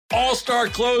All-star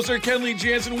closer Kenley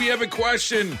Jansen, we have a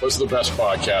question. What's the best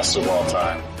podcast of all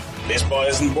time? Baseball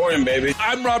isn't boring, baby.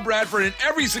 I'm Rob Bradford, and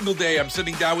every single day I'm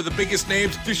sitting down with the biggest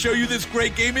names to show you this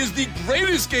great game is the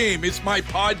greatest game. It's my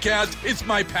podcast. It's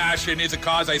my passion. It's a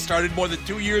cause I started more than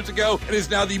 2 years ago and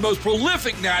is now the most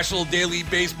prolific national daily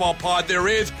baseball pod there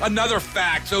is. Another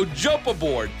fact, so jump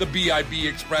aboard the BIB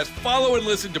Express. Follow and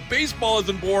listen to Baseball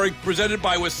Isn't Boring, presented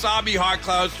by Wasabi Hot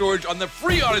Cloud Storage on the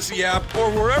free Odyssey app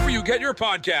or wherever you get your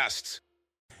podcasts.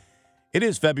 It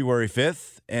is February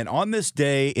 5th, and on this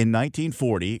day in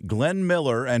 1940, Glenn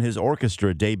Miller and his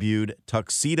orchestra debuted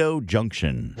Tuxedo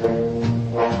Junction.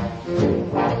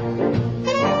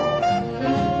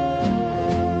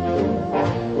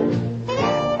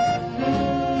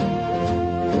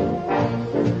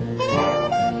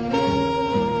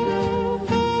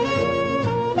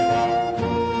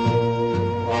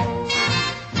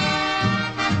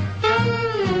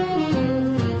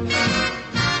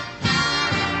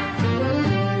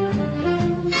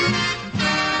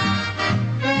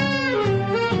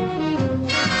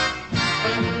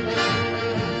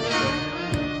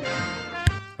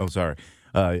 Oh, sorry.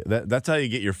 That's how you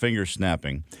get your fingers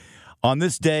snapping. On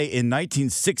this day in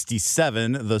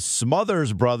 1967, the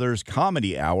Smothers Brothers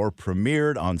Comedy Hour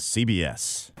premiered on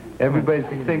CBS. Everybody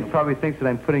probably thinks that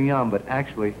I'm putting you on, but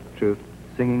actually, truth,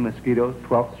 Singing Mosquitoes,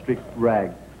 12th Street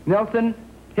Rag. Nelson,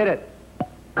 hit it.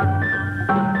 Here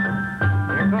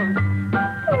it goes.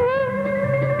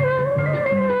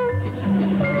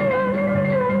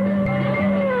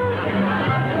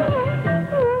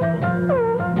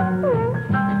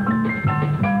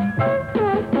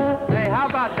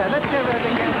 Let's give it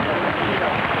again.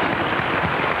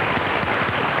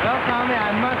 Well, Tommy,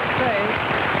 I must say,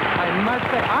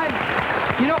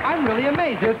 I'm really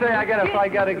amazed. You say I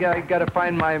gotta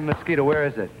find my mosquito. Where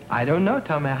is it? I don't know,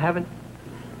 Tommy. I haven't.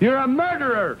 You're a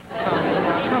murderer.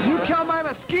 You killed my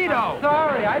mosquito. I'm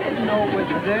sorry, I didn't know it was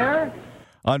there.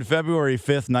 On February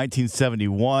 5th,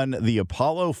 1971, the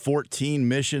Apollo 14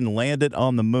 mission landed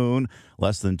on the moon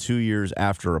less than 2 years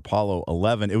after Apollo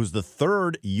 11. It was the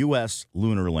third U.S.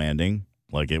 lunar landing,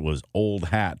 like it was old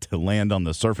hat to land on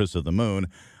the surface of the moon.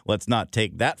 Let's not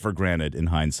take that for granted in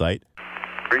hindsight.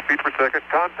 3 feet per second,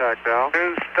 contact now.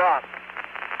 2, stop.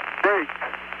 Brake,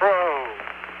 pro,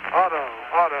 auto.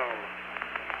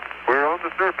 We're on the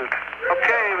surface.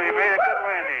 Okay, we made a good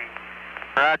landing.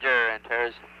 Roger,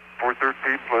 Antares.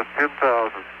 413 plus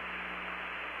 10,000.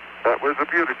 That was a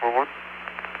beautiful one.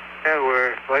 Yeah,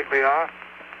 we're slightly off.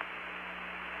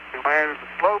 We landed the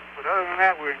slope, but other than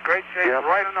that, we're in great shape. Yep.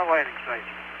 Right on the landing stage.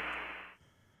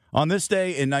 On this day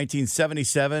in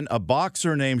 1977, a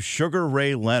boxer named Sugar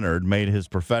Ray Leonard made his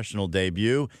professional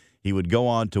debut. He would go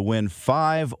on to win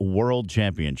 5 world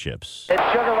championships. It's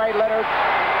Sugar Ray Leonard's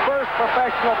first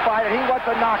professional fight, and he wants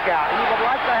a knockout. He would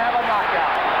like to have a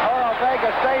knockout.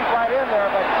 Vega stays right in there,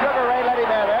 but Sugar Ray let him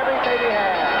have everything he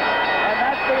had. And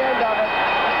that's the end of it.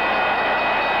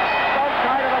 Some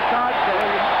kind of a contest.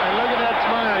 And look at that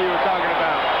smile you were talking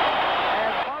about.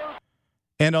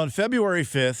 And on February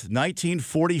 5th,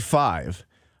 1945,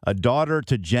 a daughter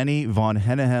to Jenny von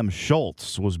Hennehem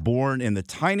Schultz was born in the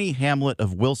tiny hamlet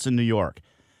of Wilson, New York.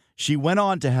 She went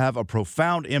on to have a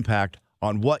profound impact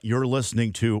on what you're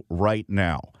listening to right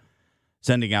now.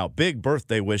 Sending out big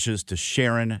birthday wishes to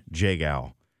Sharon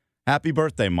Jagow. Happy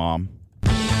birthday, Mom.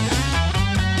 They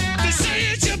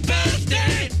say it's your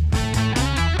birthday.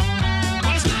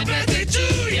 Well, it's my birthday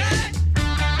too, yeah.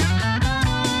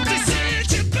 They say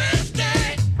it's your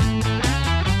birthday.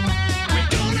 We're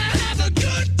gonna have a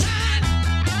good time.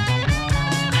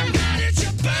 I'm glad it's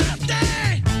your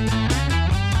birthday.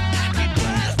 Happy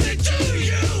birthday to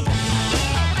you.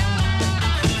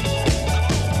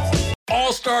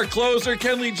 All-star closer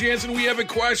Kenley Jansen, we have a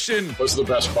question. What's the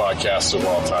best podcast of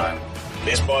all time?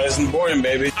 Baseball isn't boring,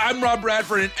 baby. I'm Rob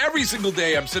Bradford, and every single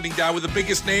day I'm sitting down with the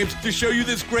biggest names to show you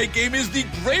this great game is the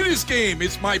greatest game.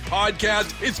 It's my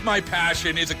podcast. It's my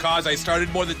passion. It's a cause I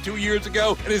started more than 2 years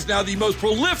ago and is now the most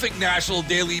prolific national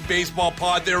daily baseball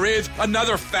pod there is.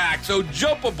 Another fact, so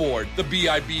jump aboard the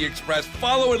BIB Express.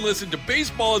 Follow and listen to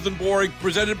Baseball Isn't Boring,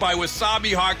 presented by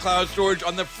Wasabi Hot Cloud Storage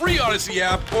on the free Odyssey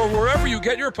app or wherever you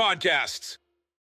get your podcasts.